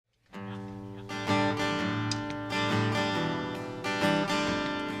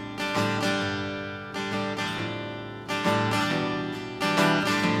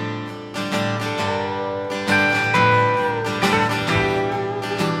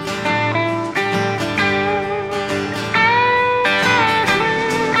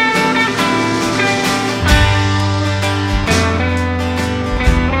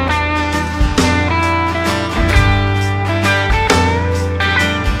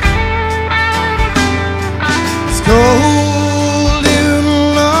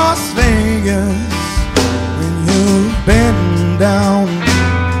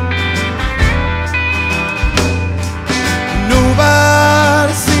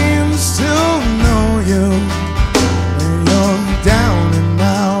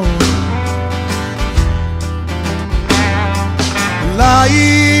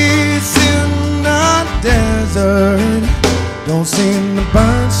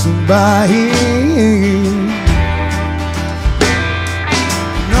passing by.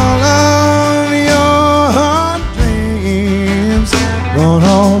 And all of your dreams gone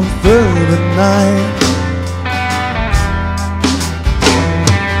on through the night.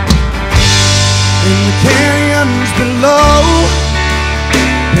 In the canyons below,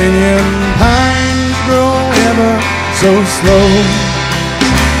 pinyon pines grow ever so slow.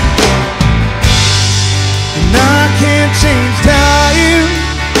 And I can't change time,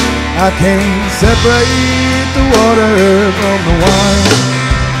 I can't separate the water from the wine.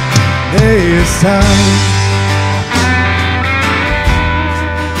 It's time,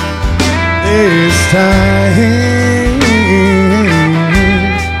 it's time.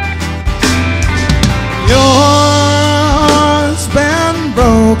 Your heart's been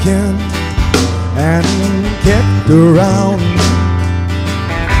broken and kicked around,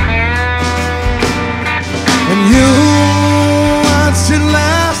 and you watched your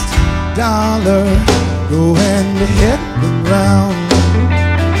last dollar go and hit the ground.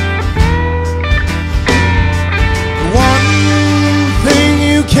 One thing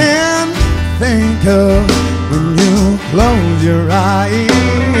you can think of when you close your eyes,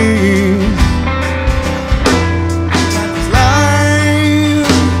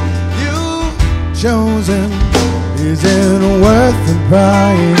 chosen isn't worth the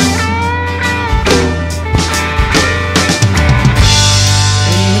price.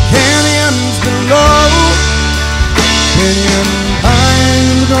 In the canyons below, pinyon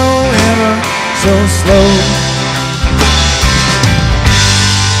pines grow ever so slow.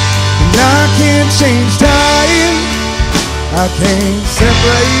 And I can't change time, I can't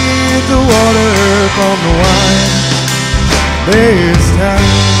separate the water from the wine. There's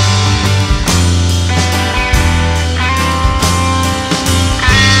time.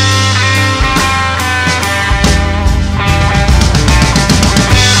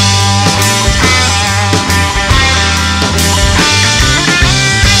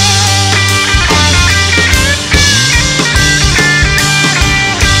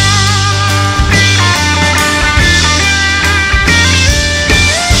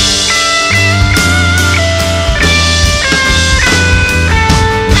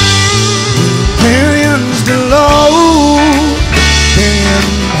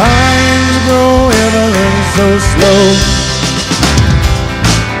 Pines grow ever so slow,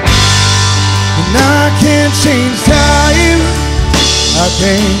 and I can't change time, I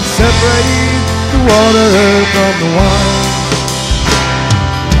can't separate the water from the wine.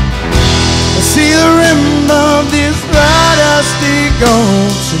 I see the rim of this bright dusty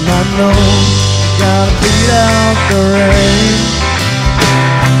ghost, and I know I gotta beat out the rain.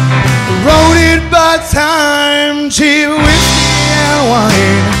 Eroded by time, cheap whiskey and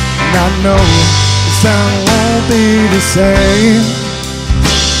wine, and I know this time won't be the same.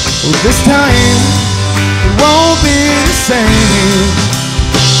 Well, this time it won't be the same.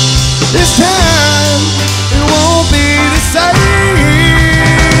 This time it won't be the same.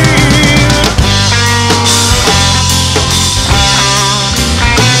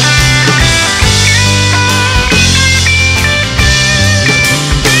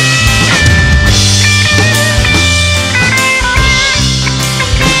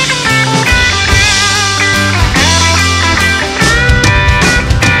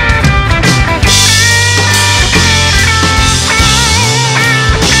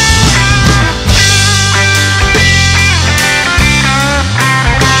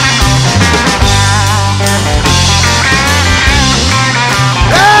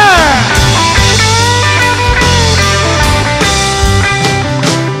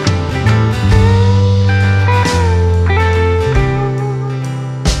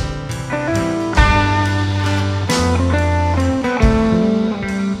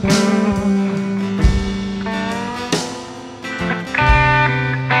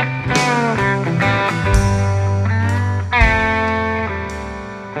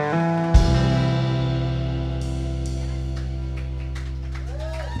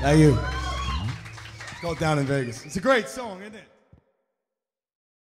 Now you. It's called Down in Vegas. It's a great song, isn't it?